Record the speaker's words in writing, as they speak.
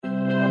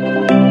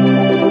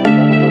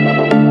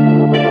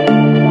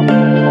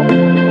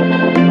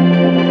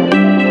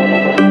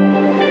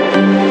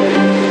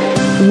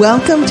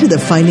Welcome to the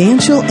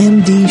Financial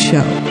MD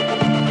Show.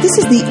 This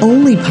is the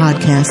only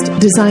podcast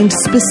designed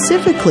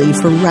specifically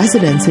for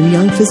residents and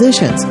young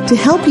physicians to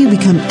help you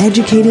become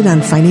educated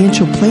on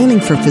financial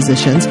planning for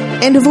physicians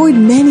and avoid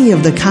many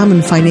of the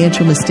common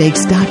financial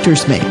mistakes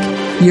doctors make.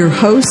 Your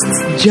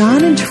hosts,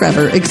 Jon and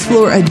Trevor,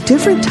 explore a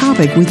different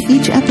topic with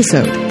each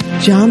episode.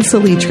 Jon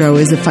Solitro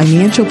is a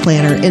financial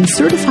planner and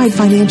certified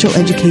financial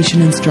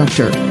education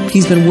instructor.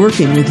 He's been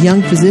working with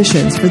young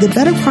physicians for the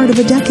better part of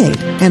a decade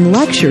and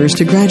lectures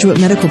to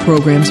graduate medical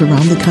programs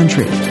around the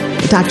country.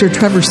 Dr.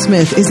 Trevor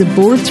Smith is a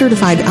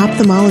board-certified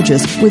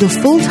ophthalmologist with a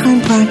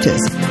full-time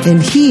practice,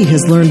 and he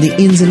has learned the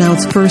ins and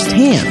outs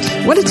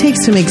firsthand, what it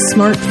takes to make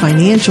smart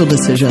financial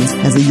decisions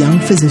as a young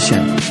physician.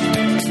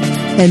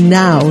 And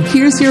now,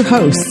 here's your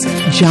hosts,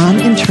 Jon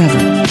and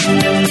Trevor.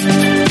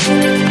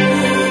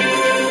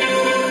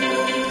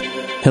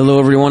 Hello,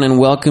 everyone, and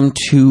welcome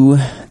to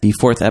the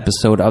fourth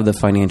episode of the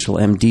Financial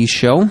MD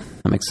Show.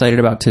 I'm excited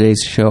about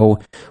today's show.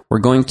 We're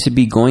going to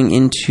be going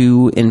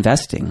into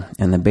investing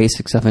and the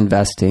basics of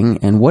investing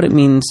and what it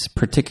means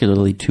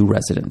particularly to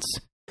residents.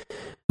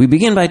 We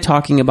begin by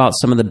talking about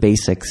some of the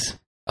basics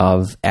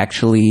of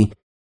actually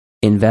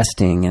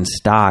investing in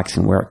stocks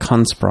and where it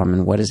comes from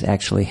and what is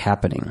actually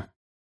happening.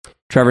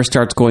 Trevor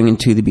starts going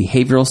into the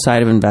behavioral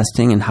side of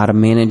investing and how to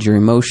manage your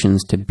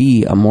emotions to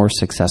be a more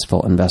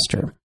successful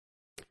investor.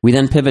 We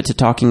then pivot to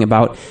talking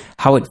about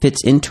how it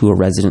fits into a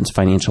resident's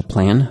financial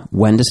plan,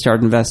 when to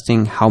start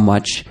investing, how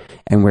much,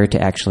 and where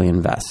to actually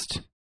invest.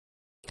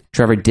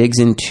 Trevor digs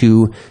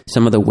into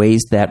some of the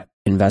ways that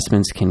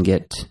investments can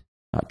get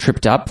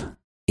tripped up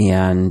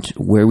and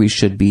where we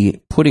should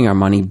be putting our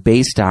money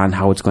based on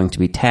how it's going to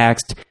be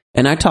taxed.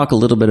 And I talk a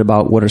little bit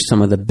about what are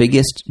some of the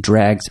biggest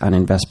drags on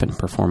investment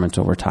performance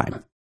over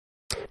time.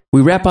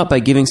 We wrap up by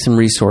giving some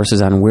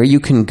resources on where you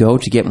can go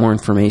to get more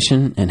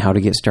information and how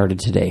to get started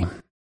today.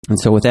 And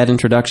so with that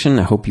introduction,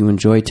 I hope you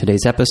enjoy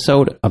today's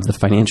episode of the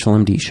Financial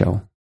MD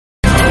Show.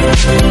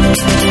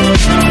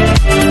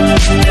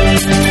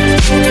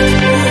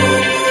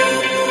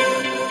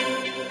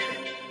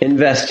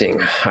 Investing.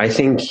 I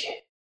think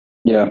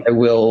I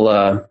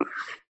will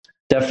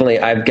definitely,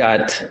 I've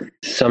got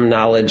some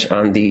knowledge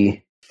on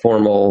the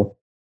formal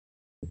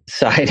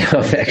side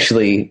of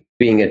actually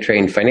being a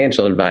trained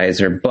financial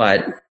advisor,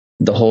 but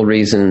the whole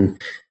reason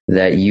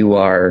that you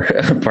are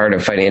a part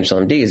of Financial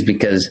MD is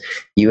because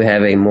you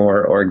have a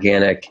more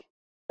organic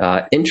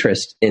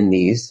interest in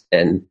these.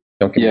 And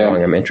don't get me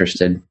wrong, I'm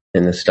interested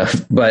in this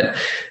stuff. But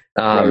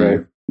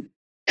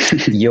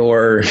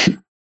your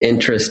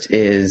interest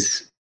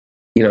is,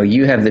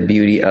 you have the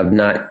beauty of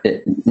not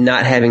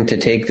having to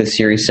take the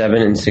Series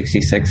 7 and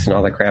 66 and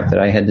all the crap that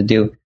I had to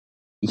do.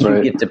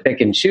 You get to pick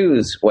and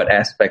choose what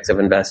aspects of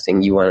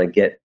investing you want to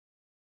get,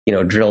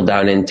 drill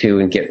down into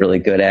and get really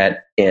good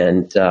at.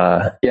 And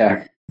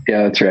yeah,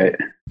 that's right.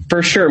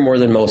 For sure, more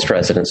than most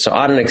residents. So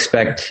I don't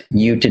expect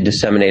you to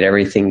disseminate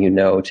everything you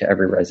know to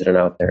every resident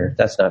out there.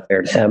 That's not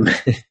fair to them.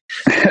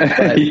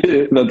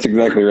 That's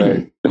exactly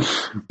right.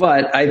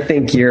 But I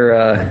think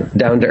you're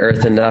down to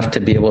earth enough to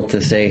be able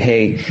to say,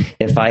 hey,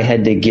 if I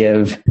had to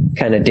give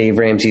kind of Dave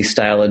Ramsey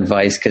style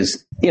advice,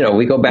 because,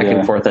 we go back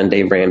and forth on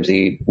Dave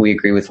Ramsey. We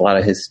agree with a lot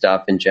of his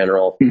stuff in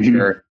general, for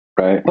sure.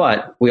 Right.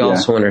 But we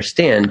also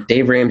understand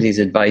Dave Ramsey's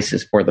advice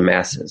is for the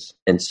masses.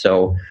 And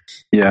so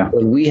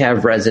when we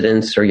have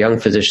residents or young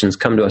physicians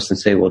come to us and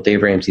say, well,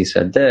 Dave Ramsey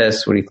said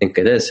this, what do you think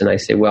of this? And I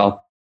say,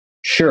 well,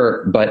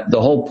 sure. But the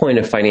whole point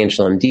of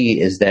Financial MD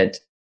is that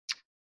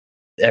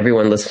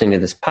everyone listening to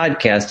this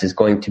podcast is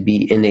going to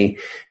be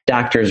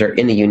doctors are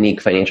in a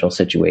unique financial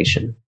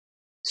situation.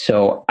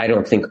 So I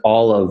don't think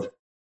all of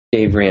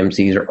Dave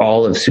Ramsey's or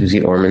all of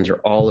Susie Orman's or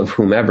all of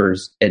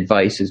whomever's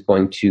advice is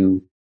going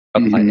to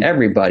apply to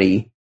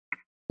everybody,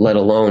 let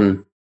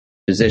alone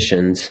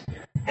physicians,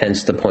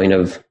 hence the point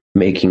of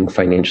making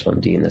Financial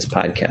MD in this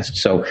podcast.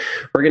 So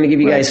we're going to give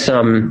you guys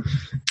some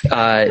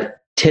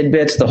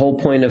tidbits. The whole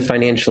point of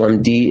Financial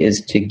MD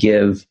is to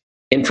give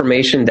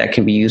information that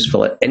can be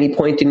useful at any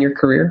point in your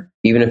career,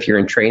 even if you're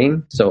in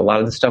training. So a lot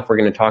of the stuff we're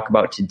going to talk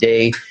about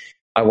today,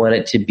 I want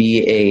it to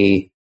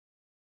be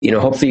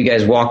hopefully you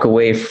guys walk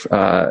away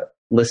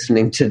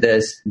listening to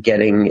this,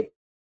 getting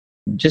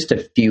just a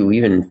few,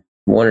 even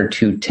one or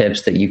two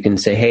tips that you can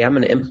say, hey, I'm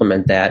going to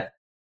implement that.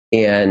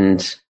 And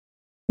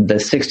the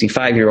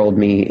 65-year-old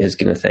me is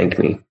going to thank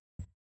me.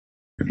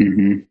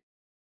 Mm-hmm.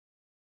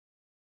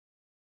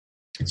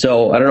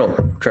 So I don't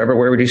know, Trevor,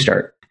 where would you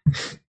start?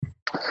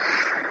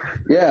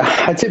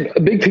 Yeah, I'd say a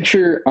big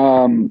picture.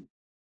 And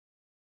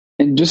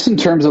just in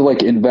terms of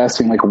like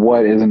investing, like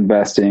what is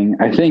investing?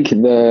 I think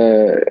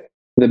the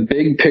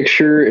big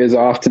picture is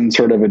often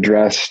sort of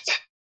addressed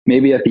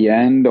maybe at the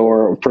end,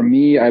 or for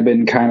me, I've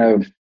been kind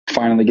of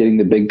finally getting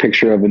the big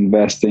picture of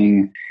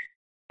investing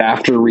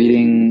after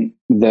reading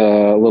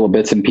the little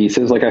bits and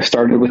pieces. Like I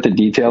started with the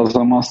details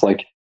almost,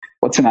 like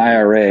what's an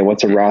IRA?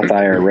 What's a Roth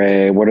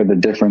IRA? What are the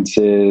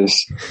differences?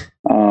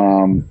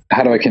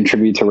 How do I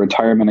contribute to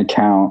retirement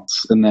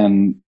accounts? And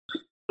then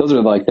those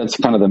are like, that's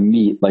kind of the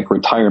meat, like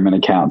retirement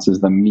accounts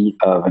is the meat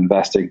of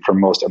investing for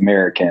most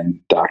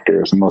American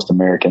doctors and most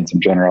Americans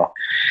in general.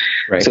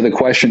 Right. So the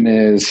question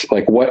is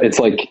like, it's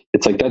like,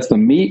 that's the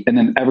meat and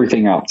then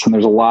everything else. And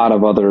there's a lot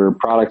of other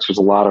products. There's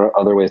a lot of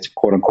other ways to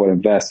quote unquote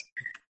invest.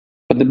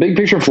 But the big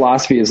picture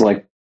philosophy is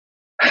like,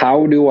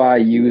 how do I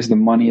use the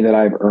money that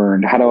I've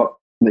earned?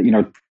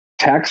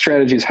 Tax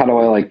strategies, how do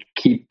I like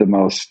keep the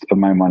most of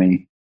my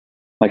money?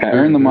 Like I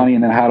earn the money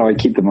and then how do I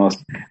keep the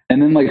most?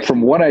 And then like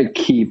from what I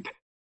keep,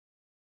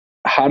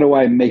 how do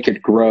I make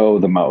it grow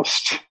the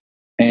most?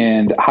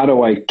 And how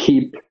do I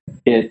keep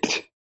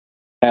it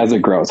as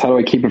it grows? How do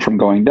I keep it from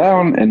going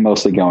down and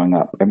mostly going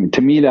up? I mean,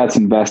 to me, that's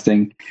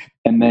investing.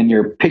 And then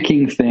you're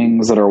picking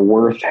things that are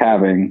worth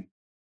having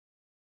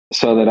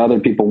so that other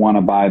people want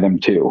to buy them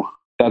too.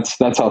 That's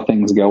how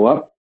things go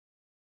up.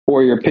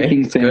 Or you're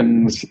picking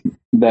things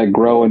that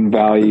grow in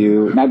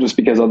value, not just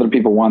because other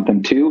people want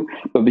them to,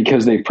 but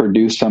because they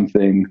produce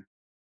something,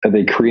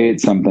 they create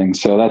something.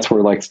 So that's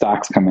where like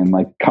stocks come in,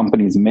 like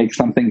companies make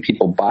something,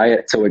 people buy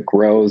it, so it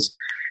grows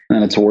and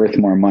then it's worth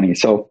more money.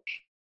 So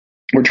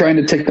we're trying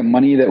to take the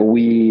money that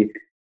we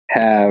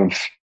have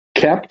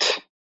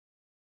kept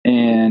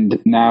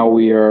and now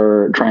we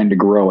are trying to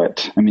grow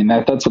it. I mean,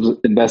 that's what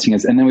investing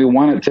is. And then we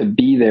want it to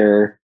be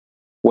there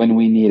when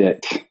we need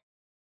it.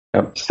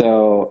 Yep.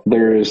 So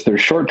there's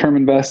short-term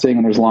investing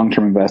and there's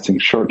long-term investing.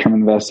 Short-term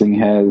investing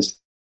has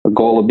a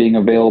goal of being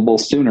available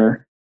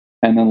sooner.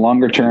 And then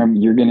longer term,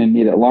 you're going to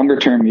need it. Longer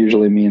term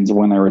usually means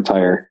when I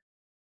retire.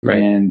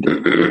 Right. And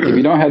if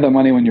you don't have that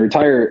money when you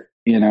retire,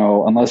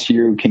 unless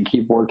you can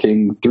keep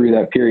working through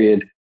that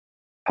period,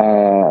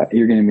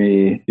 you're going to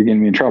be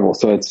in trouble.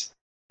 So it's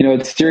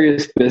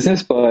serious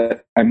business,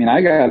 but I mean,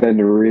 I got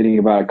into reading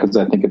about it because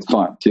I think it's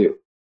fun too.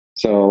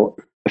 So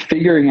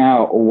figuring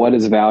out what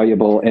is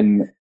valuable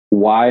and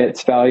why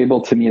it's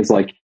valuable to me is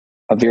like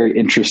a very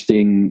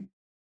interesting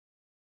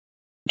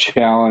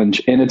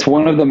challenge. And it's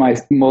one of my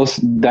most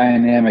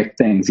dynamic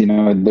things.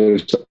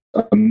 There's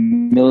a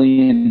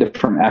million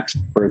different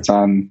experts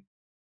on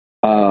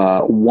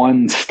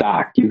one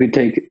stock. You could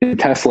take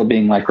Tesla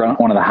being like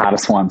one of the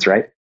hottest ones,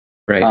 right?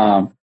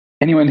 Right.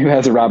 Anyone who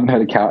has a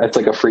Robinhood account, it's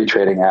like a free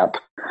trading app.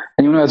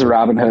 Anyone who has a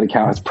Robinhood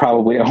account has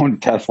probably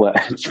owned Tesla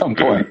at some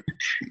point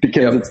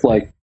because it's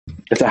like,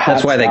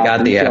 that's why they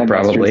got the app,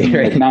 probably,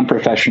 right? Like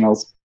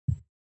non-professionals.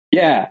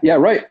 Yeah,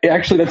 right.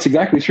 Actually, that's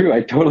exactly true.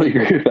 I totally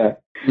agree with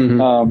that.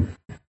 Mm-hmm.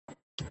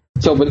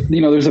 But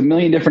there's a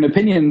million different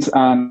opinions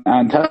on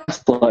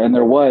Tesla, and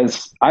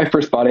I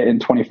first bought it in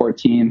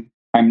 2014.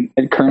 I'm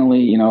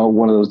currently,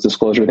 one of those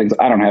disclosure things.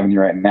 I don't have any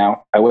right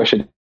now. I wish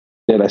I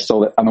did. I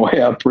sold it on the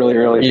way up really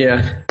early.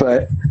 Yeah,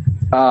 but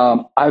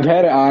I've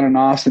had it on and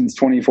off since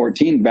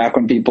 2014, back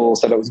when people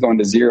said it was going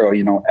to zero,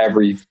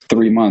 every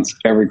 3 months,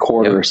 every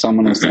quarter,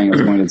 someone was saying it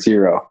was going to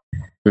zero.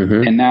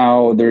 Mm-hmm. And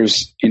now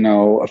there's,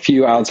 a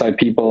few outside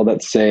people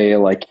that say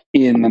like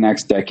in the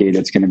next decade,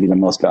 it's going to be the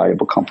most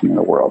valuable company in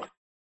the world.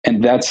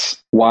 And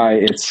that's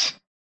why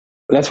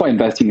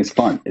investing is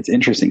fun. It's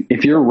interesting.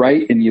 If you're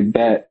right and you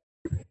bet,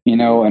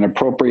 an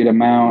appropriate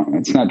amount,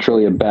 it's not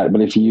truly a bet,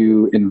 but if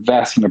you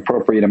invest an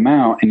appropriate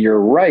amount and you're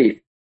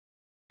right,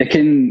 it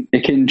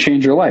can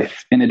change your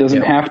life, and it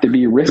doesn't have to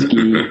be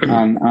risky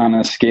on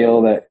a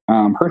scale that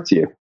hurts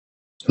you.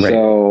 Right.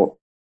 So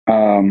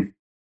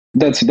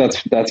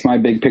that's my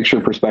big picture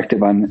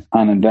perspective on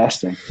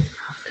investing.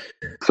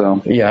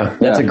 So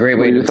that's a great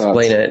way to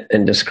explain it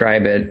and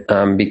describe it,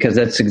 because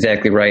that's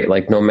exactly right.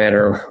 Like no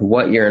matter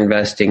what you're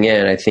investing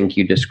in, I think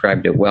you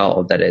described it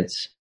well. That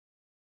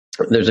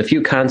there's a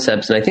few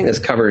concepts, and I think this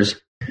covers.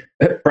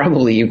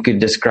 Probably you could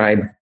describe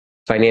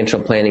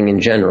financial planning in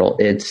general.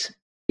 It's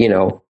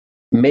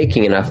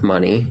making enough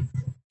money,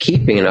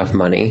 keeping enough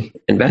money,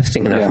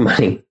 investing enough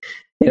money,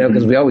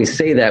 because we always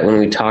say that when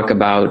we talk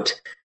about,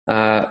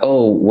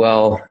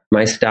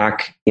 my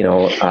stock,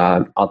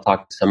 I'll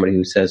talk to somebody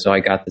who says,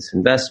 I got this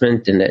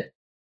investment and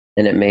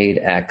it made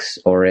X,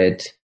 or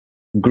it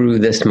grew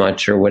this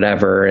much or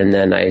whatever. And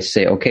then I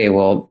say, okay,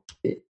 well,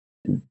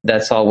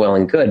 that's all well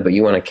and good, but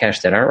you want to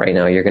cash that out right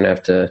now. You're going to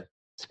have to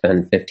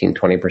spend 15,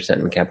 20%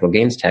 in capital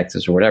gains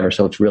taxes or whatever.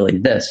 So it's really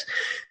this.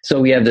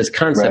 So we have this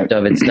concept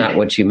of it's not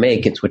what you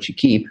make, it's what you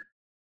keep.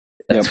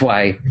 That's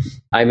why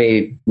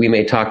we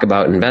may talk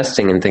about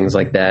investing and things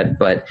like that,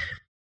 but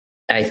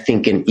I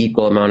think an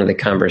equal amount of the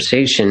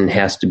conversation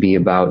has to be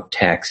about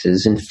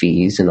taxes and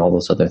fees and all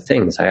those other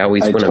things. I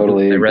always went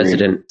to the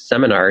resident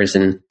seminars,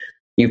 and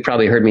you've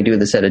probably heard me do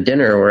this at a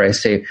dinner where I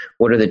say,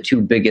 what are the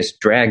two biggest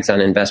drags on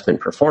investment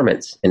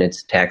performance? And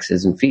it's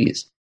taxes and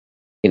fees.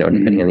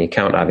 Depending on the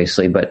account,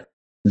 obviously, but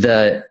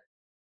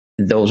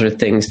those are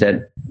things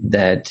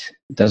that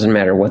doesn't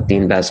matter what the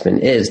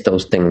investment is,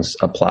 those things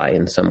apply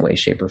in some way,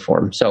 shape, or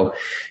form. So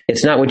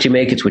it's not what you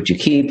make, it's what you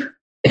keep.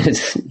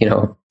 It's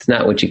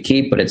not what you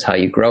keep, but it's how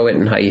you grow it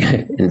and how you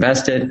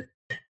invest it,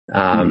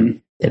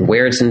 and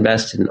where it's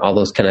invested and all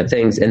those kind of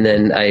things. And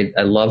then I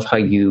love how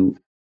you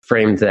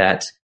framed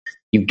that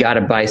you've got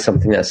to buy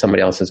something that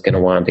somebody else is going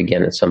to want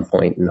again at some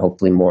point, and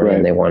hopefully more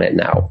than they want it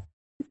now.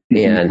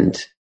 And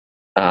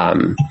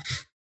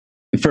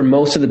for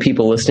most of the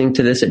people listening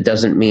to this, it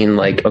doesn't mean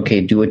like, okay,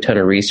 do a ton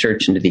of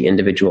research into the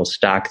individual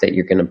stock that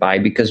you're going to buy,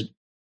 because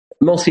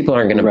most people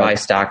aren't going to buy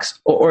stocks,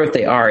 or if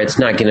they are, it's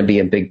not going to be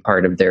a big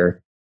part of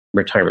their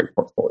retirement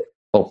portfolio,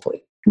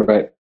 hopefully.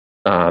 Right.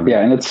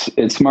 And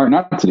it's smart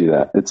not to do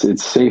that.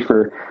 It's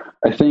safer.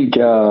 I think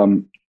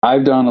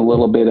I've done a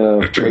little bit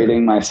of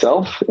trading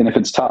myself, and if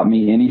it's taught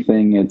me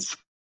anything, it's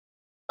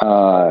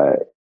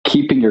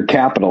keeping your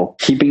capital,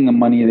 keeping the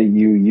money that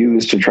you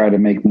use to try to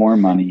make more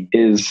money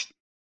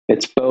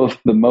it's both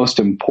the most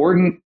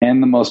important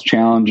and the most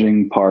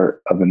challenging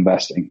part of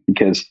investing,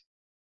 because,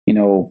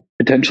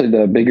 potentially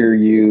the bigger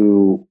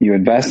you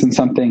invest in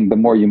something, the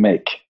more you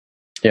make.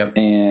 Yep.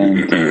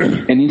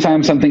 And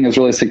anytime something is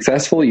really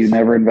successful, you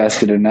never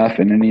invested enough.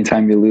 And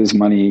anytime you lose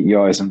money, you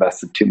always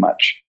invested too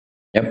much.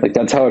 Yep. Like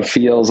that's how it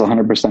feels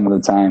 100% of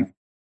the time.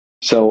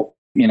 So,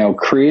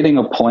 creating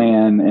a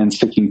plan and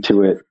sticking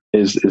to it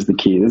is the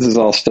key. This is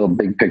all still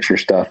big picture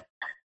stuff,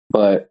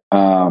 but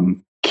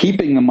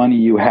keeping the money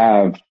you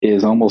have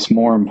is almost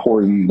more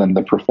important than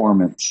the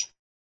performance,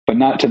 but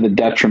not to the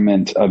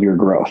detriment of your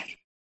growth.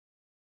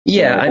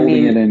 Yeah, so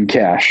holding it in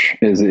cash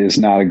is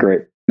not a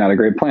great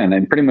plan.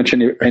 And pretty much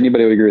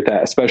anybody would agree with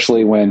that,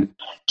 especially when,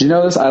 do you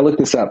know this? I looked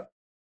this up.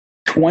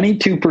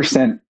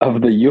 22%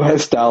 of the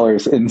US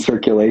dollars in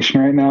circulation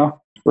right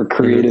now were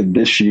created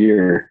this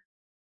year.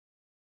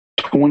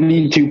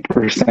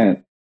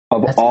 22%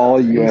 of all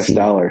crazy. US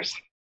dollars.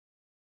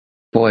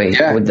 Boy,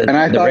 with the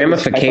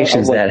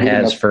ramifications that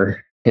has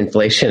for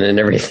inflation and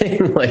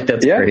everything, like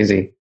that's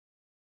crazy.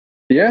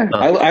 Yeah.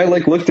 I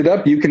looked it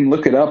up. You can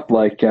look it up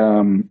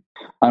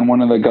on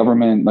one of the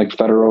government,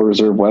 Federal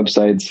Reserve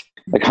websites,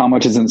 how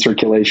much is in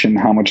circulation,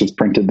 how much is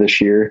printed this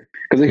year.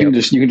 Because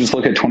you can just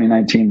look at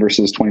 2019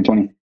 versus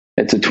 2020.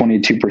 It's a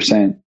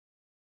 22%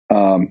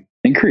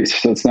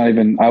 increase. So it's not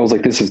even, I was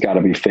like, this has got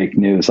to be fake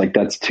news.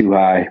 That's too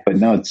high. But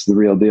no, it's the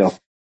real deal.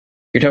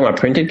 You're talking about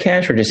printed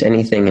cash or just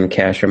anything in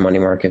cash or money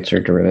markets or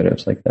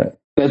derivatives like that?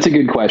 That's a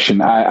good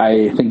question.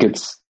 I think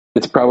it's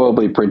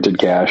probably printed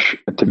cash,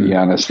 to be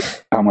honest,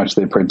 how much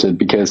they printed,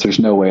 because there's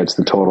no way it's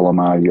the total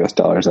amount of US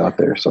dollars out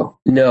there. So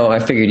no, I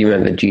figured you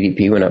meant the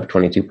GDP went up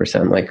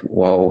 22%. Like,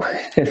 whoa.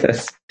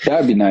 That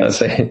would be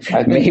nice.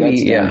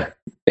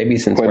 Maybe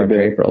since March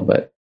or April,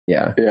 but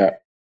yeah.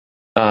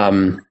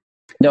 No,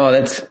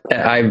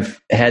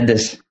 I've had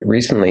this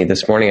recently.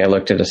 This morning I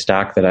looked at a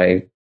stock that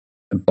I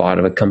bought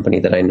of a company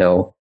that I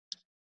know,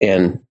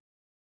 and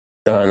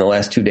in the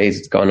last 2 days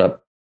it's gone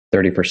up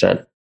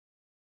 30%.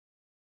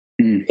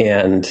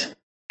 And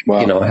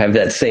have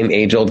that same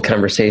age-old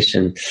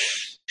conversation: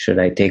 should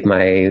I take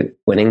my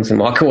winnings and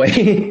walk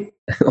away,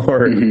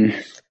 or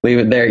leave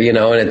it there?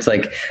 And it's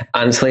like,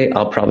 honestly,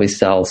 I'll probably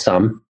sell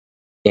some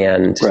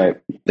and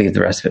leave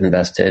the rest of it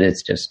invested.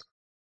 It's just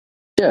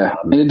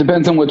and it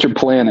depends on what your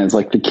plan is.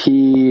 The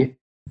key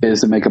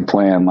is to make a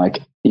plan.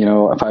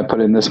 If I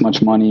put in this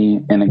much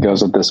money and it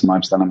goes up this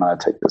much, then I'm going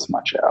to take this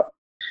much out.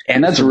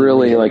 And that's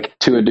really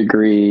to a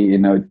degree,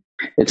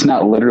 it's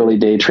not literally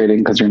day trading,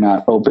 because you're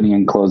not opening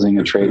and closing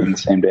a trade in the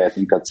same day. I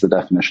think that's the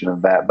definition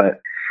of that.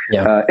 But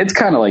it's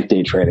kind of like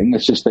day trading.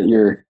 It's just that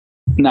you're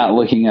not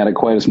looking at it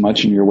quite as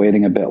much and you're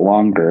waiting a bit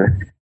longer.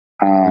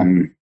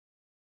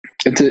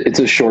 It's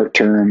a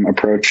short-term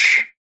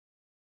approach.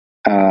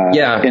 And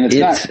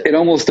it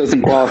almost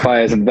doesn't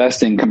qualify as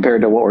investing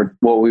compared to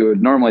what we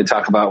would normally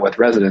talk about with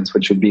residents,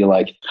 which would be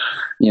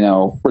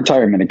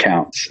retirement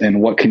accounts,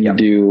 and what can you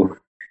do.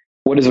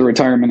 What is a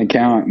retirement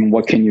account, and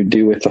what can you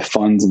do with the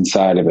funds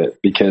inside of it?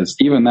 Because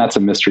even that's a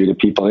mystery to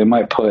people. They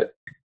might put,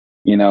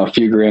 a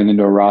few grand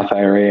into a Roth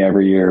IRA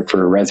every year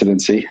for a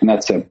residency, and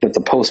that's a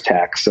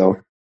post-tax.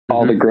 So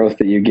all the growth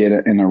that you get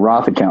in a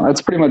Roth account,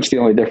 that's pretty much the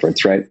only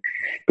difference, right,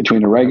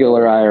 between a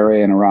regular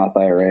IRA and a Roth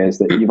IRA, is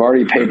that you've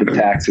already paid the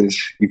taxes.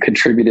 You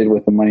contributed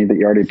with the money that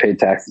you already paid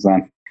taxes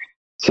on.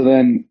 So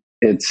then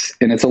it's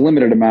a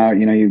limited amount.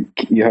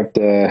 You have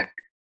to.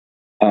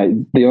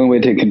 The only way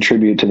to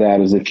contribute to that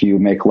is if you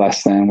make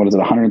less than,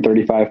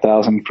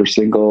 $135,000 for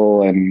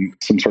single, and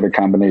some sort of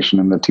combination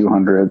in the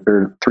 200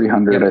 or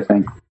 300, I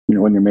think,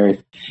 when you're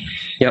married.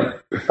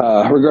 Yep.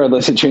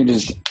 Regardless, it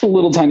changes a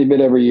little tiny bit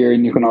every year,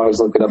 and you can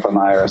always look it up on the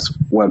IRS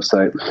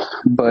website.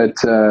 But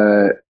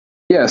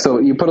so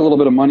you put a little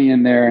bit of money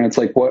in there, and it's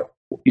like, what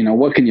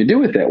can you do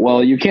with it?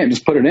 Well, you can't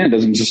just put it in. It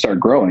doesn't just start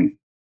growing.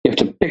 You have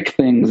to pick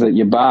things that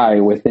you buy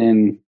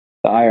within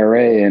the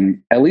IRA.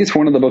 And at least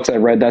one of the books I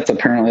read, that's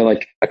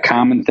apparently a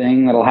common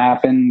thing that'll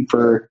happen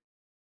for,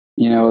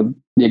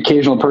 the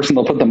occasional person.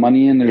 They'll put the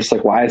money in. They're just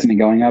like, why isn't it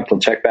going up? They'll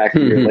check back a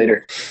year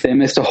later. They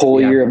missed a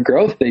whole year of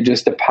growth. They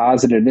just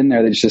deposited in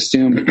there. They just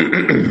assumed,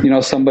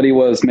 somebody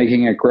was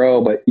making it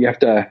grow, but you have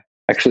to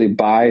actually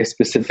buy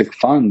specific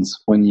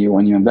funds when you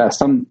invest.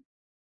 Some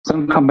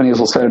companies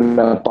will set it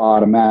up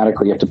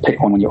automatically. You have to pick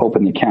one when you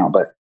open the account,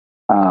 but,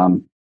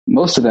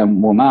 most of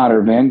them will not,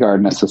 or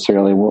Vanguard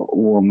necessarily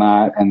will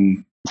not.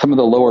 And some of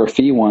the lower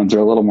fee ones are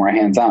a little more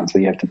hands-on. So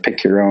you have to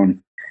pick your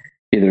own,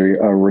 either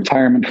a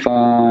retirement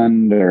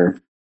fund, or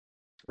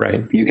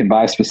you can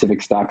buy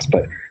specific stocks,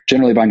 but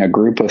generally buying a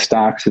group of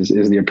stocks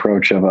is the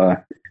approach of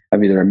a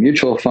have either a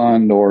mutual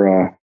fund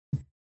or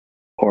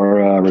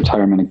a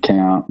retirement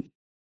account.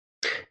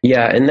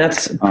 Yeah, and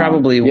that's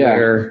probably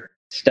where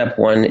step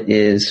one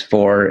is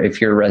for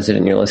if you're a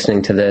resident, you're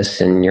listening to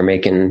this and you're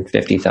making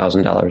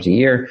 $50,000 a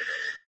year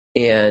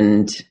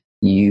and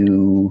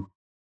you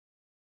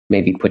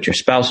maybe put your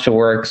spouse to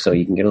work so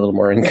you can get a little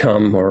more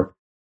income,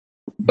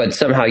 but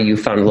somehow you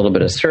found a little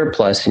bit of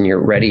surplus and you're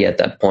ready at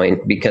that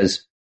point,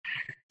 because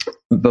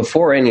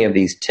before any of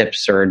these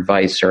tips or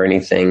advice or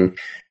anything,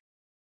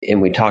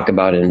 and we talk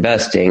about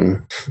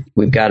investing,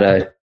 we've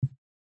got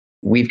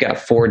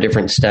 4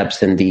 different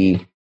steps in the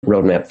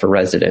roadmap for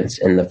residents.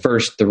 And the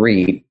first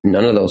 3,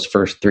 none of those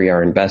first 3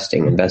 are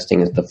investing.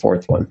 Investing is the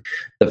 4th one.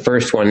 The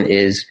first one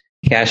is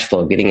cash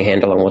flow, getting a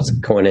handle on what's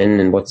going in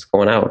and what's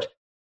going out.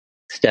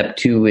 Step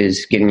 2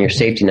 is getting your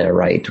safety net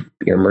right,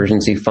 your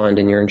emergency fund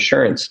and your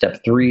insurance.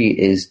 Step 3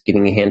 is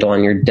getting a handle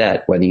on your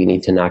debt, whether you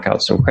need to knock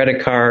out some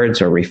credit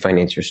cards or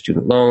refinance your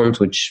student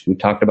loans, which we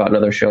talked about in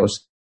other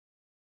shows.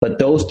 But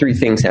those 3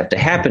 things have to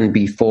happen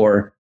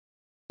before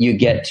you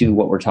get to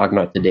what we're talking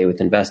about today with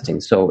investing.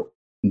 So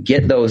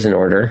get those in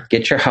order,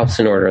 get your house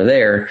in order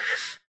there.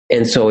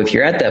 And so if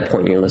you're at that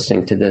point and you're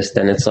listening to this,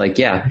 then it's like,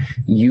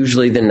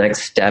 usually the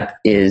next step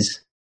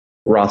is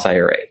Roth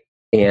IRA.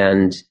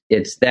 And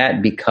it's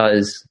that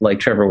because, like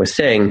Trevor was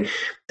saying,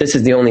 this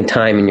is the only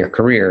time in your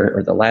career,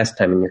 or the last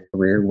time in your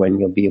career, when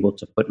you'll be able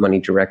to put money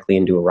directly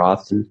into a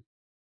Roth. And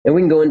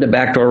we can go into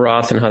backdoor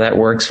Roth and how that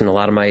works. And a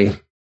lot of my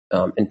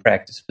in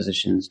practice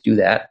physicians do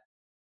that.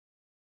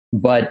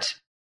 But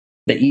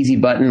the easy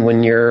button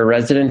when you're a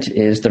resident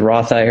is the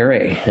Roth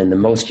IRA. And the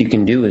most you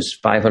can do is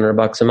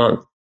 $500 a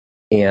month.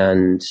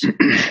 And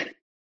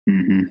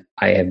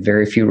I have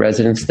very few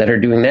residents that are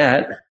doing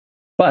that,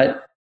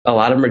 but a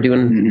lot of them are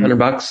doing $100,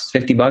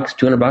 $50,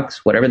 $200,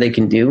 whatever they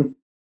can do,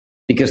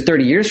 because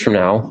 30 years from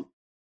now,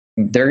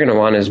 they're going to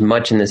want as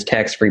much in this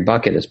tax-free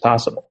bucket as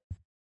possible.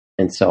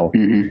 And so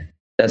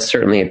that's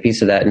certainly a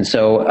piece of that. And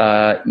so,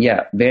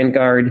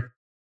 Vanguard,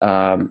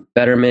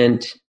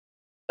 Betterment,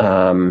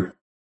 what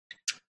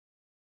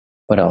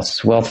else?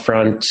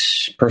 Wealthfront,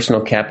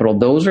 Personal Capital.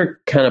 Those are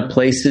kind of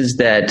places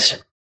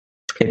that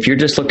if you're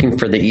just looking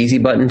for the easy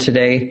button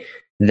today,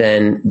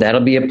 then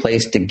that'll be a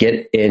place to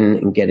get in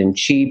and get in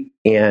cheap,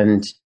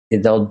 and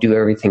they'll do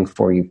everything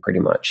for you pretty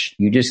much.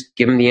 You just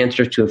give them the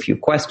answers to a few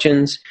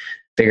questions,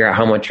 figure out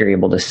how much you're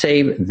able to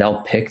save.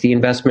 They'll pick the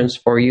investments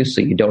for you,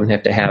 so you don't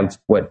have to have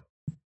what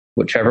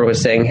Trevor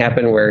was saying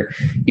happen, where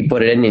you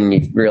put it in and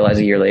you realize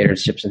a year later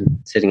it's just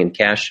sitting in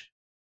cash.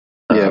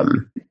 Yeah.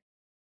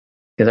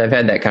 Because I've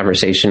had that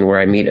conversation where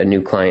I meet a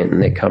new client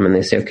and they come and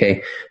they say,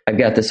 okay, I've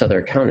got this other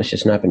account. It's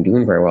just not been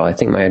doing very well. I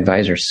think my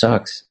advisor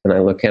sucks. And I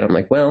look at him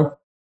like, well,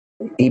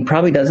 he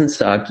probably doesn't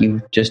suck.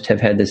 You just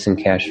have had this in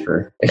cash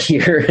for a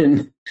year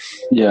and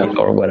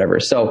or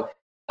whatever. So,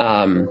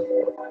 so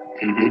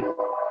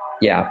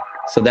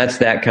that's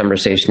that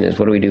conversation is,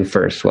 what do we do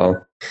first?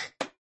 Well,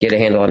 get a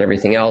handle on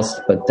everything else,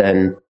 but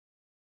then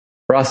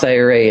Roth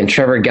IRA, and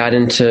Trevor got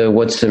into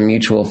what's a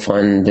mutual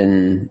fund,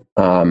 and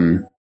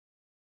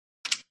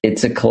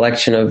it's a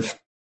collection of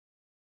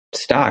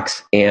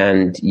stocks,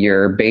 and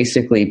you're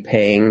basically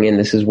paying, and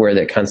this is where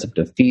the concept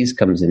of fees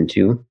comes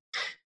into,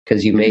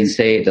 because you may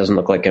say it doesn't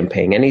look like I'm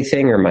paying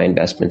anything or my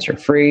investments are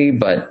free,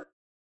 but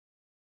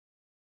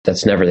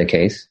that's never the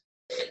case.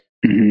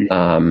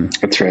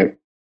 That's right.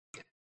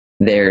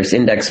 There's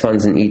index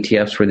funds and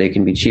ETFs where they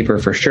can be cheaper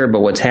for sure,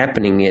 but what's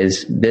happening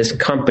is this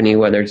company,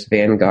 whether it's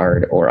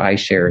Vanguard or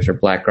iShares or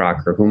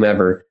BlackRock or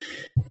whomever,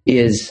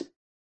 is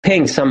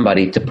paying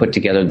somebody to put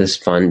together this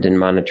fund and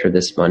monitor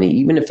this money,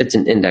 even if it's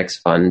an index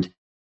fund,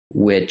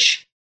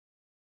 which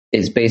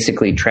is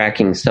basically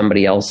tracking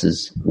somebody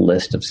else's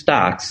list of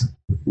stocks.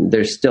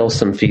 There's still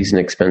some fees and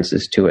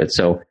expenses to it.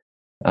 So,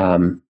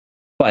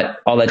 but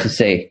all that to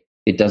say,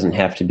 it doesn't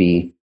have to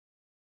be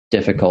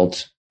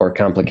difficult or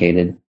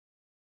complicated.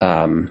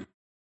 And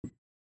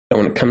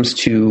when it comes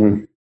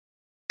to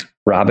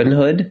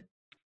Robinhood,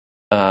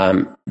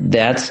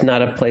 that's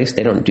not a place,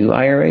 they don't do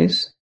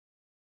IRAs.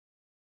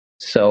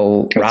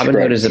 So that's Robinhood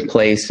correct. Is a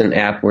place, an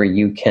app where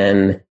you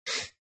can,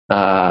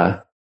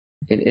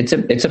 it's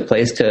a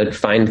place to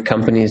find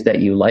companies that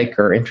you like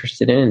or are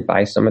interested in and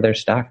buy some of their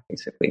stock,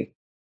 basically.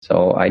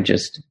 So I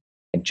just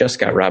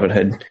got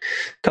Robinhood a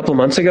couple of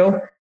months ago,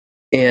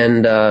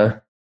 and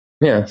so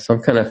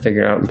I'm kind of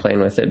figuring out and playing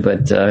with it,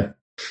 but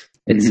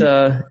it's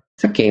a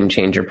game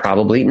changer,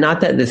 probably.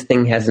 Not that this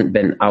thing hasn't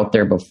been out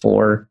there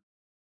before.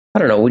 I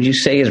don't know. Would you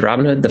say is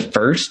Robinhood the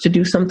first to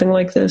do something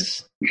like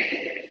this?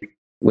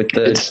 With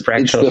the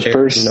fractional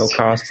shares and no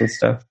cost and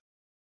stuff?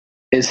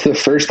 It's the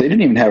first. They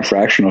didn't even have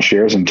fractional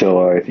shares until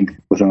I think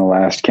within the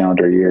last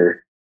calendar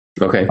year.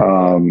 Okay.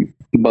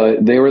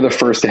 But they were the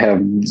first to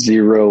have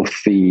zero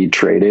fee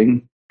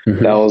trading.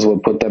 That was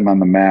what put them on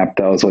the map.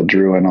 That was what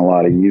drew in a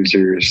lot of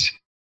users.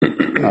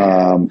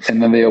 And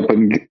then they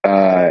opened,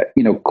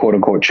 quote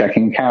unquote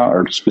checking account,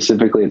 or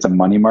specifically it's a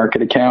money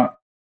market account.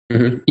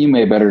 You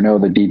may better know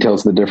the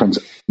details of the difference.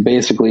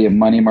 Basically, a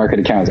money market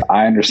account, as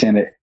I understand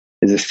it,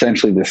 is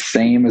essentially the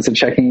same as a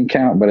checking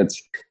account, but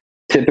it's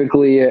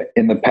typically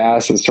in the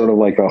past is sort of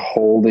like a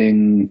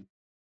holding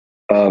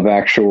of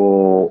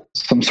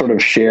some sort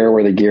of share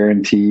where they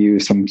guarantee you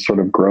some sort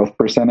of growth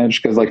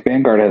percentage. Cause like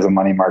Vanguard has a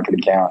money market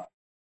account.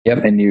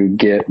 Yep. And you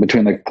get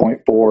between like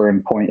 0.4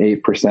 and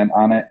 0.8%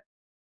 on it.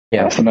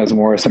 Yeah. Sometimes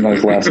more,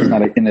 sometimes less.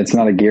 It's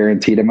not a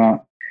guaranteed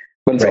amount,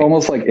 but it's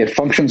almost like it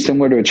functions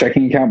similar to a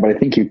checking account, but I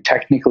think you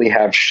technically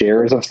have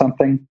shares of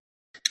something.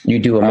 You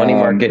do a money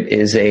market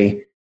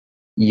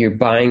you're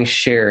buying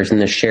shares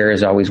and the share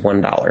is always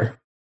 $1.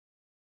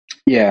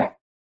 Yeah.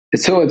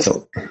 So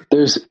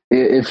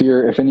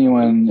if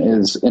anyone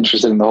is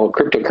interested in the whole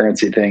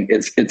cryptocurrency thing,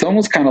 it's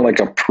almost kind of like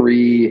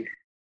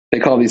they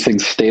call these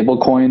things stable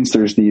coins.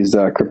 There's these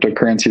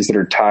cryptocurrencies that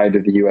are tied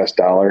to the US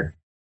dollar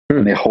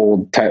and they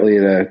hold tightly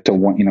to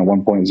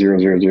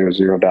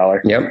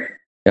 $1.0000. Yep.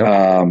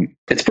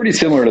 It's pretty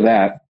similar to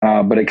that,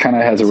 but it kind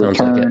of has a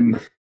return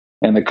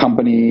and the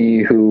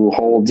company who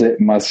holds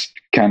it must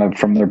kind of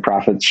from their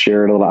profits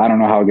share it a little. I don't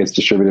know how it gets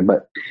distributed,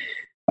 but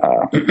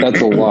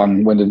that's a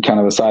long-winded kind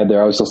of aside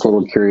there. I was just a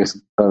little curious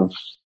of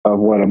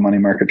what a money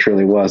market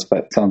truly was,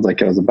 but it sounds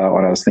like it was about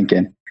what I was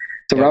thinking.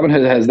 So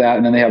Robinhood has that,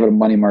 and then they have a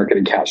money market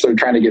account. So they're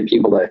trying to get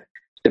people to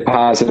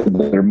deposit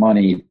their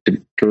money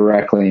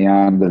directly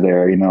onto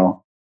there,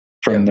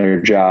 from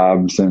their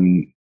jobs.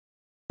 And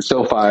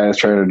SoFi is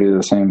trying to do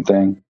the same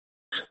thing.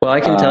 Well,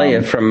 I can tell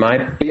you from my...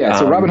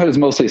 so Robinhood is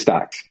mostly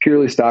stocks,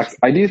 purely stocks.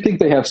 I do think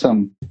they have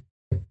some...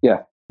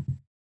 Yeah.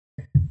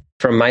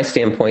 From my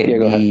standpoint,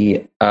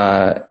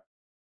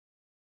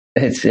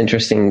 it's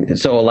interesting.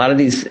 So a lot of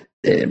these,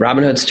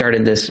 Robinhood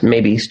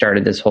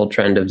started this whole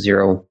trend of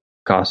zero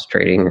cost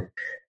trading.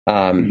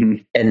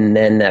 And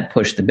then that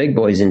pushed the big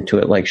boys into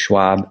it, like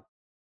Schwab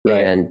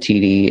and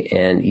TD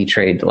and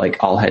E-Trade,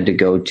 like all had to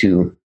go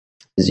to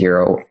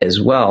zero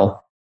as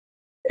well.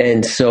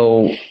 And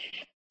so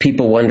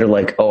people wonder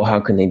like, oh, how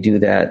can they do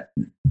that?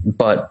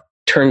 But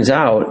turns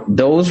out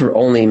those were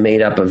only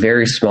made up a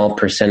very small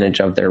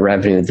percentage of their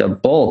revenue. The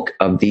bulk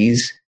of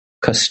these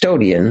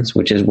custodians,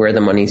 which is where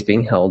the money is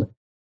being held,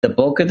 the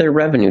bulk of their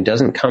revenue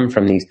doesn't come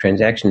from these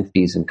transaction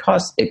fees and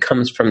costs. It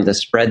comes from the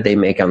spread they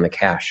make on the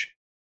cash.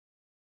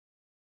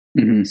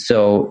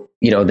 So,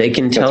 they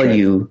can tell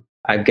you,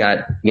 I've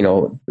got,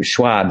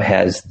 Schwab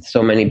has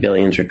so many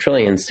billions or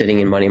trillions sitting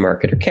in money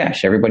market or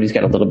cash. Everybody's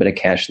got a little bit of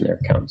cash in their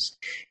accounts.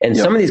 And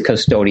some of these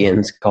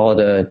custodians, call it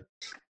a,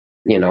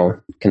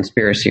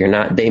 conspiracy or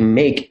not, they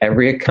make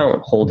every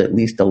account hold at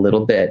least a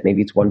little bit.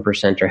 Maybe it's 1% or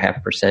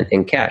 0.5%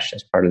 in cash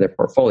as part of their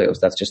portfolios.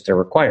 That's just their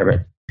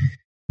requirement.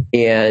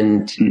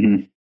 And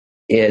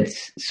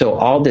it's so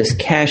all this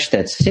cash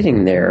that's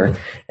sitting there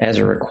as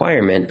a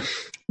requirement,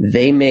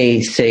 they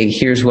may say,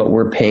 here's what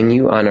we're paying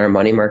you on our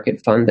money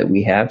market fund that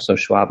we have. So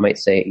Schwab might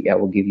say, yeah,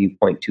 we'll give you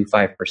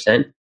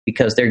 0.25%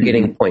 because they're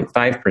getting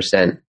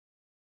 0.5%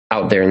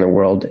 out there in the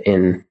world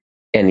in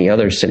any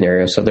other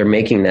scenario. So they're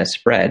making that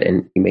spread.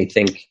 And you may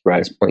think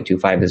this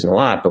 0.25 isn't a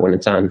lot, but when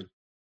it's on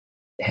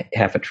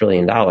 $500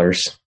 billion,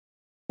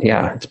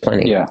 it's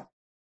plenty. Yeah.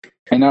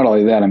 And not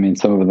only that, I mean,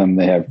 some of them,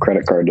 they have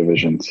credit card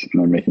divisions and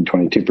they're making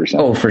 22%.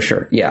 Oh, for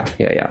sure.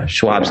 Yeah.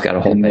 Schwab's got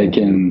a whole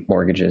thing,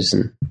 mortgages,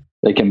 and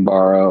they can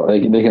borrow, they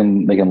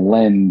can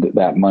lend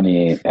that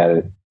money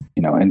at,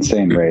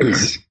 insane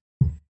rates.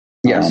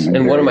 Yes.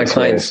 And one of my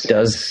clients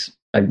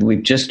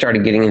we've just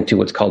started getting into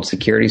what's called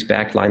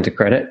securities-backed lines of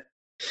credit,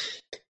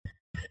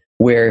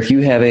 where if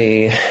you have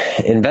a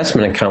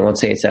investment account, let's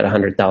say it's at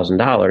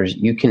 $100,000,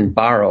 you can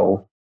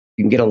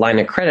get a line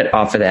of credit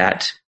off of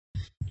that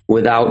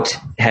without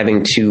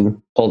having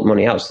to pull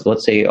money out. So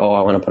let's say, I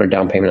want to put a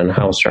down payment on a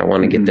house, or I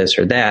want to get this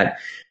or that.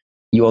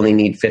 You only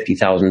need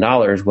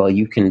 $50,000. Well,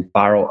 you can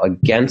borrow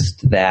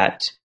against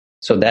that.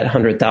 So that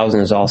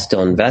 $100,000 is all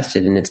still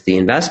invested, and it's the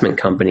investment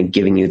company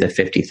giving you the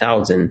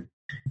 $50,000,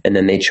 and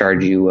then they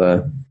charge you.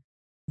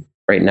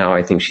 Right now,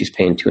 I think she's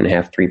paying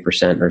 2.5%,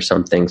 3% or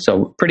something.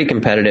 So pretty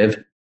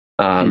competitive,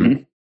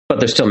 but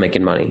they're still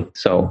making money.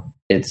 So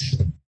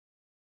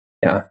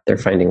they're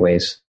finding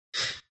ways.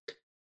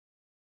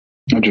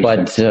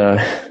 But so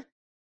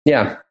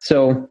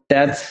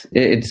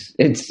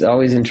it's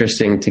always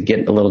interesting to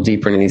get a little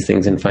deeper into these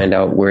things and find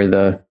out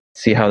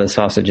see how the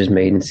sausage is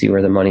made and see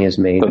where the money is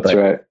made. That's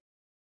right.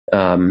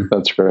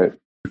 That's right.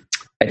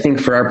 I think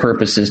for our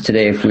purposes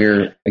today, if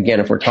we're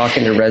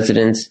talking to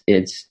residents,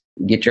 it's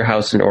get your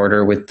house in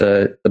order with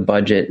the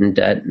budget and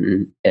debt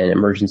and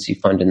emergency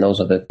fund and those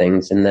other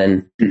things. And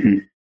then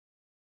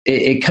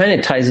it kind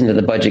of ties into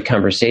the budget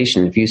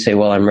conversation. If you say,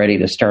 well, I'm ready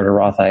to start a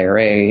Roth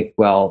IRA,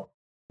 well,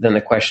 then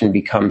the question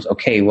becomes,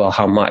 okay, well,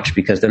 how much?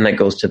 Because then that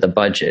goes to the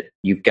budget.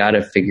 You've got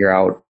to figure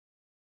out,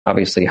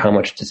 obviously, how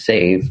much to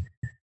save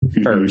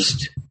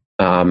first.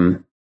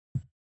 And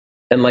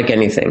like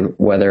anything,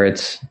 whether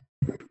it's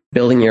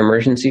building your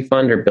emergency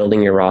fund or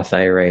building your Roth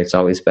IRA, it's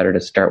always better to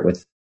start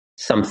with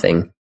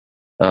something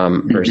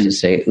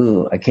versus say,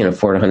 ooh, I can't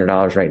afford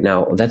 $100 right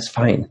now. Well, that's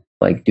fine.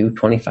 Like do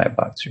 $25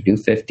 or do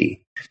 $50.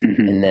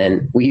 And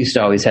then we used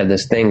to always have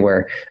this thing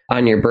where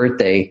on your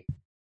birthday,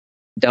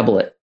 double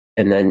it.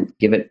 And then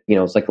give it,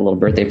 it's like a little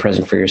birthday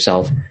present for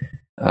yourself.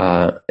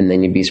 And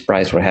then you'd be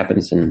surprised what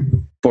happens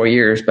in 4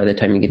 years by the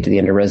time you get to the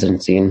end of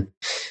residency and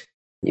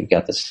you've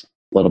got this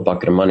little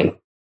bucket of money.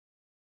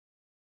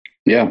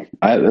 Yeah,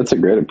 that's a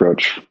great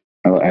approach.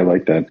 I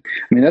like that.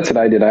 I mean, that's what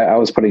I did. I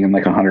was putting in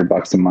like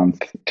 $100 a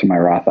month to my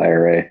Roth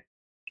IRA,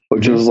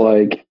 which was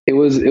like, it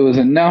was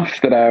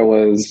enough that I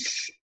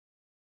was,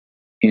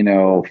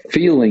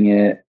 feeling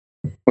it,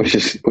 which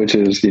is,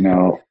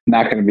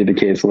 not going to be the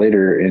case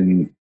later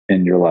in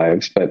your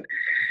lives, but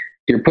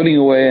you're putting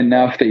away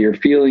enough that you're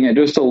feeling it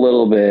just a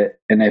little bit.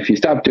 And if you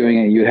stop doing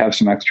it, you have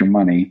some extra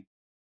money.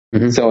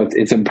 So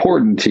it's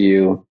important to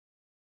you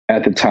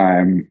at the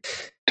time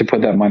to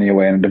put that money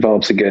away, and it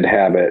develops a good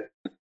habit.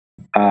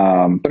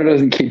 But it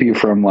doesn't keep you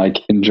from like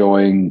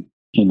enjoying,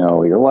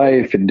 your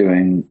life and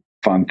doing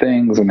fun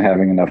things and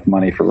having enough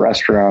money for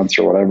restaurants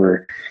or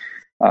whatever.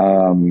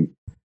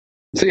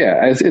 So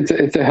yeah,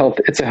 it's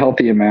a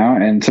healthy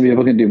amount, and some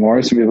people can do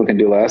more, some people can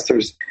do less.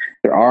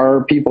 There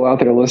are people out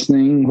there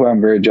listening who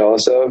I'm very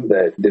jealous of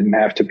that didn't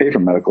have to pay for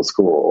medical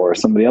school, or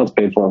somebody else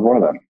paid for it for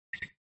them.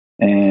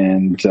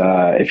 And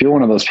if you're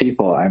one of those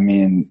people, I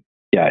mean,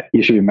 yeah,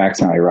 you should be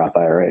maxing out your Roth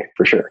IRA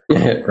for sure.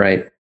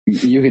 Right.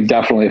 You could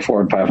definitely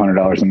afford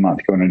 $500 a month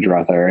going into your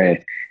Roth IRA,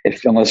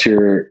 unless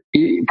you're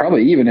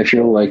probably, even if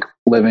you're like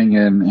living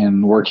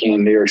and working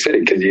in New York City,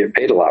 because you get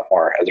paid a lot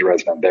more as a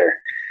resident there.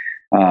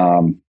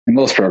 In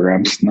most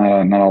programs,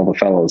 not all the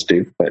fellows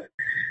do, but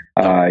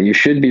you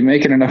should be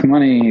making enough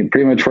money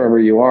pretty much wherever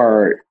you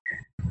are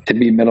to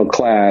be middle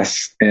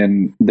class.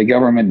 And the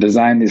government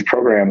designed these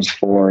programs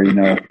for,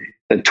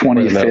 the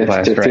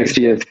 25th to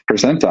 50th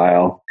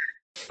percentile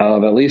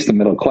of at least the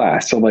middle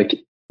class. So like,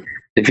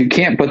 if you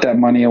can't put that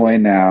money away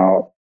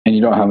now and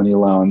you don't have any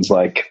loans,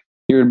 like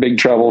you're in big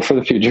trouble for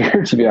the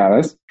future, to be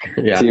honest.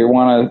 Yeah.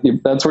 So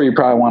that's where you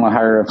probably want to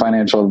hire a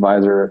financial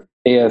advisor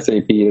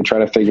ASAP to try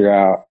to figure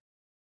out,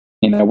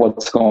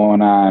 what's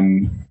going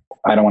on.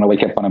 I don't want to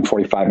wake up when I'm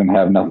 45 and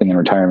have nothing in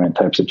retirement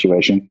type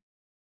situation.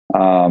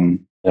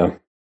 Yeah.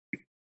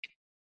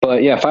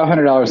 But yeah,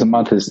 $500 a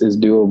month is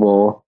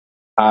doable.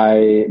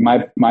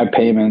 My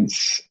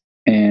payments,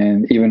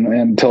 and even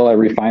until I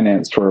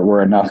refinanced,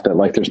 were enough that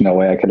like there's no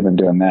way I could have been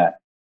doing that.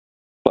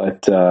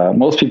 But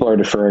most people are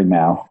deferring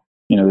now.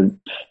 Even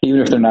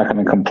if they're not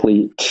going to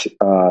complete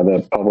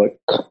the public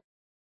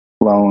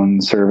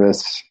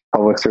service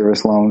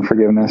loan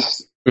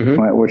forgiveness.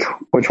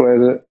 Which way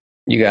is it?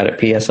 You got it.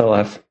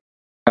 PSLF.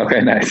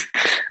 Okay, nice.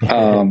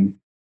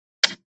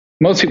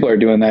 Most people are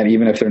doing that,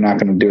 even if they're not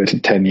going to do it to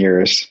 10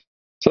 years.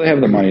 So they have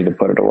the money to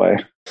put it away.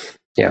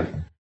 Yeah.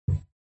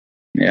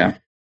 Yeah.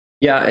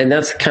 Yeah. And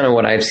that's kind of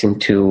what I've seen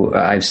too.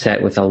 I've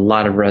sat with a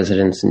lot of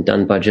residents and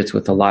done budgets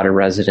with a lot of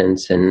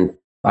residents. And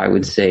I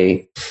would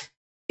say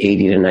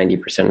 80 to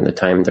 90% of the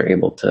time they're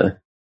able to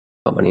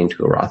put money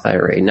into a Roth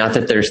IRA. Not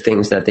that there's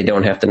things that they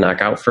don't have to knock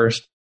out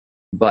first,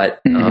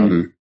 but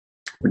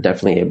we're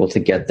definitely able to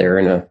get there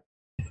in a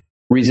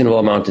reasonable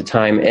amount of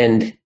time.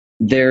 And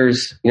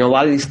there's, a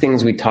lot of these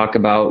things we talk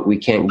about, we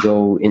can't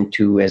go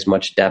into as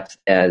much depth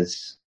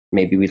as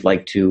maybe we'd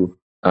like to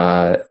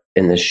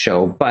in this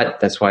show,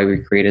 but that's why we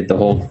created the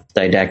whole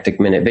Didactic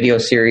Minute video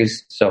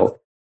series. So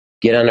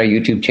get on our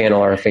YouTube channel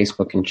or our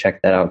Facebook and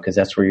check that out, because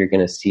that's where you're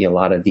going to see a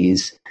lot of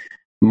these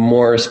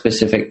more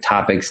specific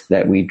topics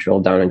that we drill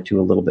down into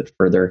a little bit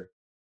further.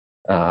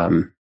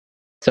 Yep.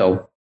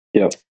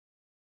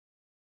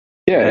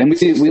 Yeah,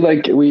 and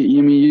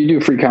you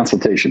do free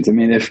consultations. I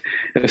mean, if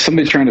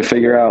somebody's trying to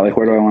figure out like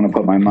where do I want to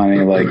put my money,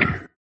 like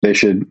they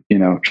should,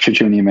 shoot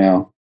you an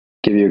email,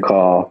 give you a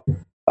call.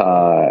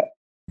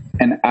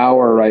 An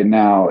hour right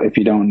now, if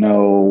you don't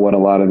know what a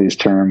lot of these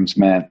terms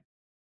meant,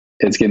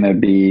 it's going to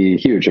be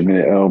huge. I mean,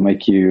 it'll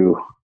make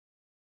you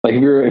like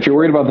if you're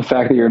worried about the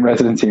fact that you're in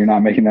residency and you're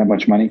not making that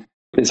much money,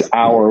 this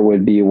hour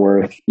would be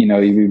worth,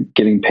 you'd be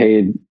getting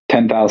paid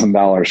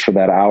 $10,000 for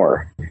that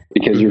hour,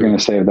 because you're going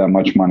to save that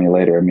much money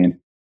later. I mean,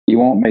 you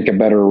won't make a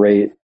better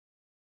rate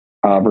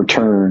of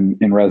return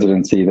in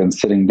residency than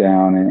sitting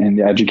down and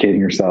educating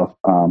yourself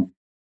on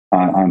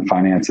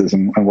finances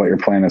and what your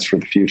plan is for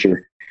the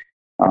future.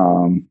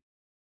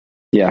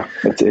 Yeah,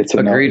 it's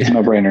a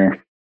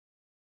no-brainer.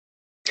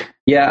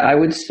 Yeah, I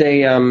would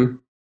say, in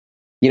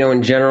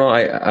general,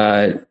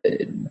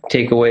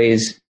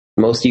 takeaways,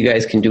 most of you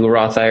guys can do a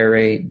Roth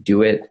IRA,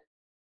 do it.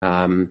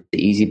 The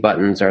easy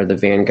buttons are the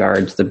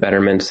Vanguards, the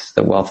Betterments,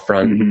 the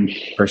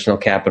Wealthfront, Personal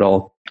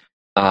Capital,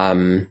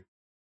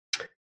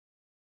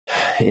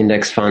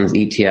 index funds,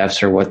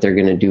 ETFs are what they're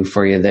going to do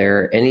for you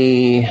there.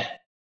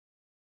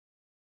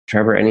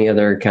 Trevor, any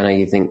other kind of,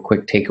 you think,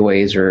 quick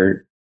takeaways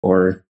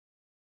or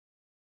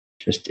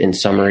just in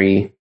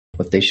summary,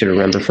 what they should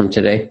remember from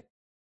today?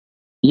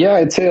 Yeah,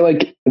 I'd say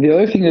like the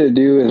other thing to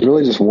do is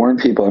really just warn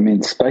people. I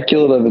mean,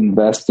 speculative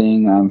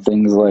investing on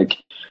things like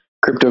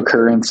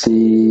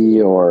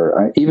cryptocurrency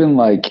or even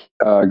like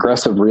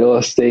aggressive real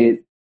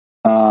estate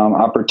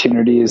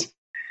opportunities,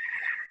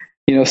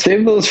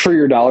 save those for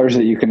your dollars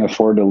that you can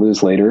afford to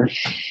lose later.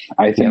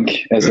 I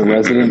think as a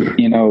resident,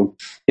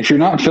 if you're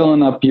not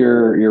filling up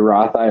your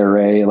Roth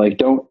IRA, like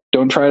don't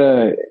try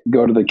to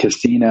go to the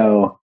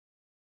casino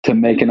to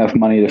make enough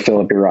money to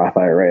fill up your Roth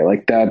IRA.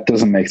 Like that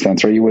doesn't make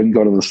sense, or you wouldn't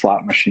go to the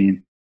slot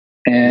machine.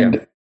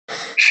 And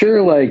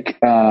sure, like,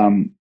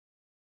 and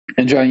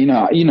John,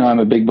 I'm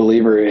a big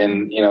believer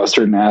in,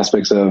 certain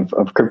aspects of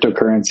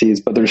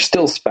cryptocurrencies, but they're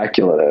still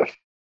speculative.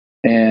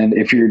 And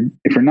if you're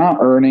not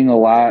earning a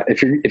lot,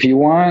 if you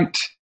want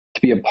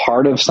to be a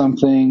part of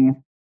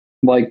something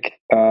like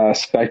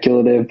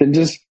speculative, then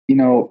just,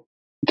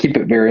 keep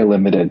it very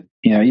limited.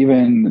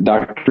 Even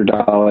Dr.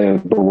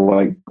 Dahlia, the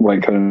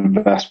white coat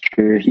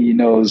investor, he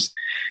knows,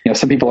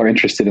 some people are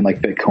interested in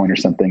like Bitcoin or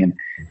something, and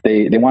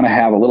they want to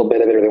have a little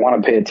bit of it, or they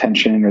want to pay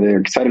attention, or they're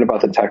excited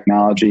about the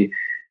technology,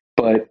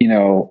 but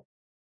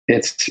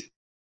it's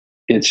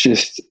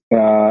just,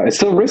 it's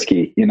still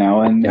risky,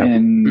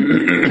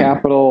 and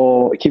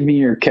capital, keeping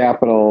your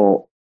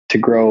capital to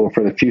grow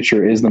for the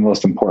future is the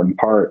most important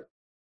part.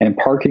 And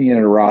parking it in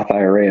a Roth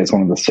IRA is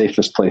one of the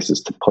safest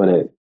places to put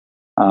it.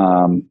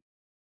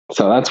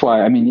 So that's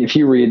why, if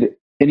you read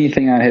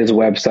anything on his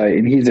website,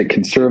 and he's a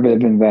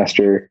conservative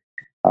investor,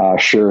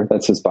 sure,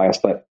 that's his bias,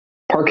 but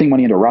parking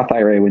money into a Roth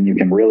IRA when you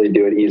can really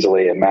do it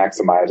easily and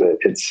maximize it,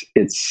 it's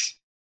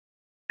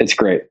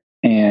great.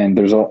 And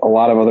there's a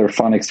lot of other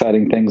fun,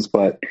 exciting things,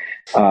 but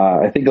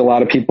I think a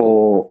lot of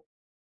people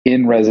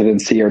in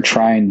residency are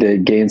trying to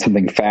gain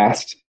something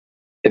fast.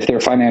 If they're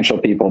financial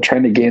people,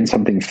 trying to gain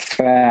something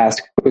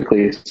fast,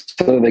 quickly,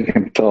 so they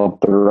can fill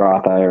up the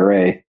Roth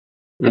IRA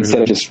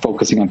instead of just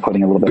focusing on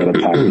putting a little bit at a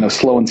time.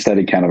 Slow and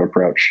steady kind of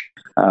approach.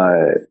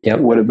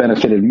 Would have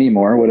benefited me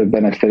more, would have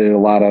benefited a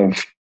lot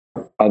of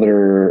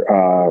other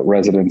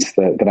residents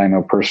that I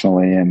know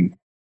personally. And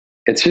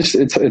it's just,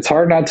 it's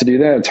hard not to do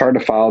that. It's hard to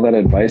follow that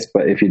advice,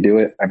 but if you do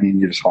it,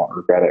 you just won't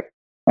regret it.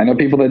 I know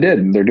people that did,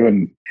 and they're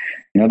doing,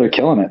 they're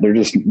killing it. They're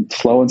just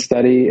slow and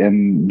steady,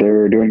 and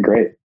they're doing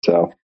great.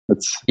 So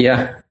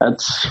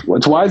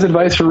that's wise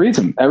advice for a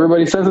reason.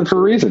 Everybody says it for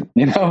a reason.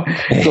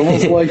 It's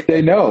almost like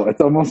they know. It's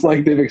almost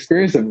like they've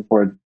experienced it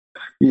before.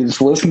 You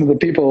just listen to the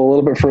people a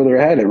little bit further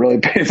ahead. It really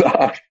pays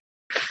off.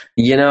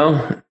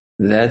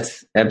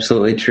 That's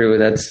absolutely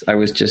true. I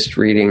was just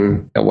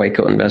reading a White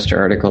Coat Investor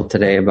article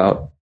today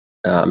about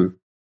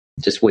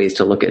just ways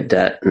to look at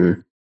debt,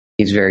 and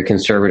he's very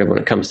conservative when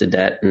it comes to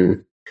debt.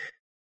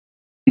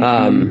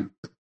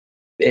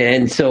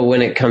 And so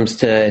when it comes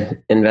to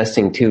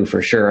investing too,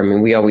 for sure,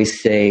 we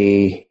always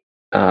say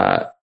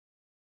 5%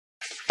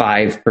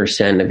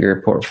 of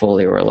your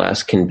portfolio or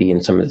less can be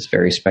in some of this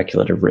very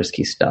speculative,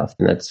 risky stuff.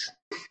 And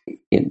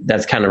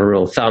that's kind of a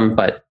rule of thumb.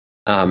 But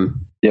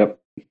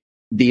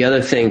the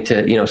other thing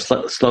to,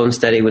 slow and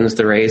steady wins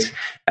the race.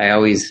 I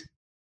always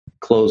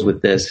close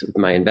with this, with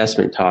my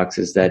investment talks,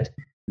 is that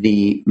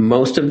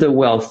most of the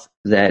wealth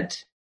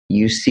that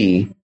you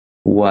see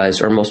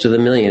or most of the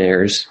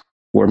millionaires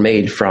were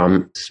made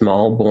from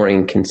small,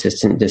 boring,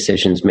 consistent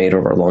decisions made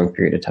over a long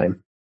period of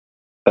time.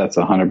 That's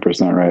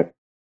 100% right.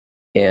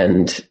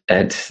 And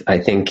I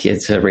think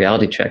it's a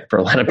reality check for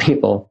a lot of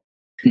people.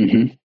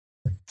 Mm-hmm.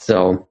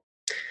 So,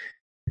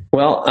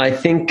 well, I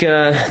think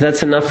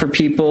that's enough for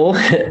people.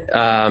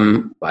 I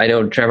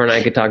know Trevor and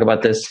I could talk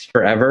about this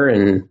forever,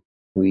 and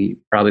we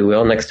probably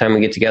will next time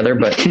we get together.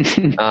 But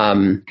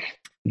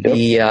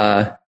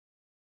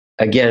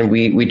again,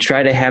 we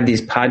try to have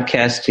these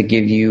podcasts to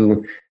give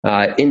you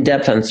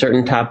in-depth on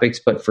certain topics,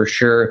 but for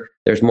sure,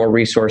 there's more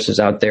resources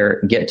out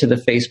there. Get to the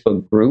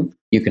Facebook group.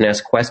 You can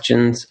ask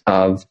questions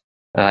of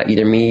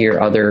either me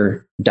or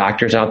other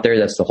doctors out there.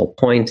 That's the whole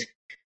point.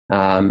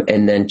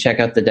 And then check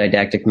out the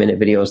Didactic Minute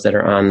videos that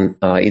are on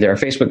either our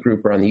Facebook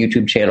group or on the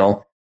YouTube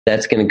channel.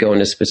 That's going to go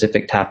into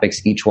specific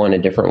topics, each one a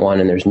different one,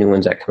 and there's new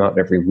ones that come out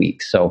every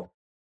week. So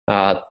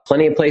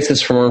plenty of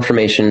places for more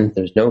information.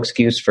 There's no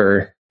excuse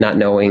for not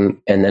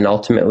knowing. And then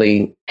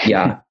ultimately,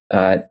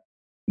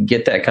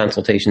 get that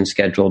consultation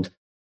scheduled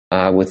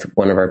with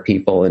one of our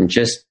people, and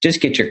just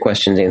get your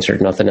questions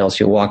answered. Nothing else.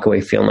 You'll walk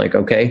away feeling like,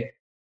 okay,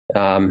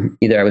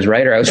 either I was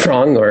right or I was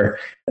wrong, or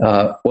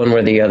one way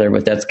or the other.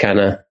 But that's kind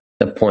of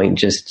the point,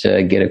 just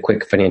to get a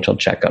quick financial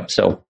checkup.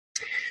 So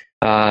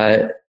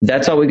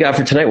that's all we got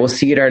for tonight. We'll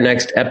see you at our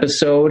next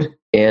episode,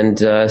 and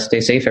stay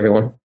safe,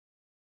 everyone.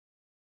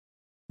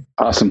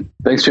 Awesome.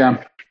 Thanks,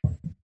 John.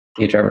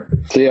 See you, Trevor.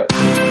 See ya.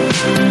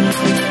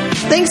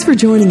 Thanks for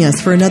joining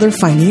us for another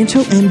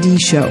Financial MD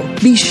show.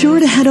 Be sure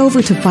to head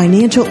over to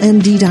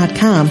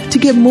financialmd.com to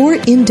get more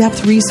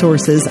in-depth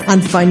resources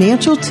on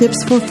financial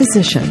tips for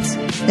physicians.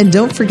 And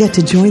don't forget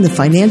to join the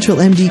Financial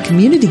MD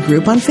community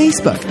group on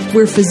Facebook,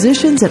 where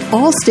physicians at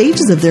all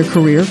stages of their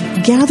career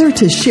gather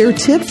to share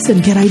tips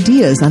and get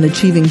ideas on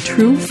achieving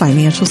true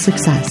financial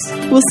success.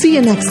 We'll see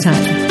you next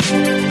time.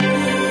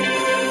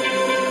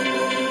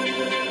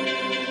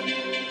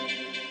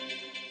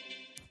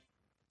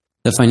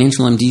 The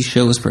Financial MD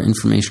show is for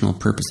informational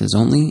purposes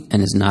only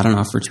and is not an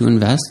offer to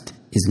invest,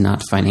 is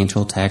not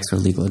financial, tax, or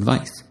legal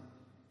advice.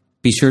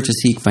 Be sure to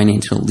seek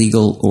financial,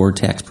 legal, or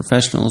tax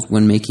professionals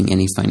when making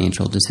any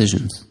financial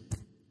decisions.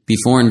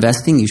 Before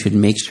investing, you should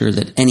make sure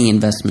that any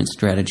investment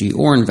strategy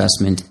or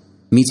investment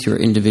meets your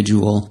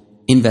individual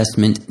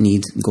investment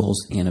needs,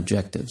 goals, and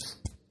objectives.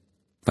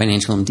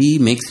 Financial MD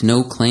makes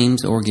no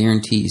claims or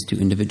guarantees to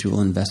individual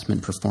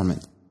investment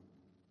performance.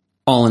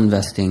 All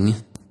investing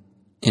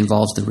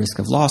involves the risk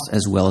of loss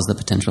as well as the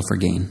potential for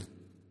gain.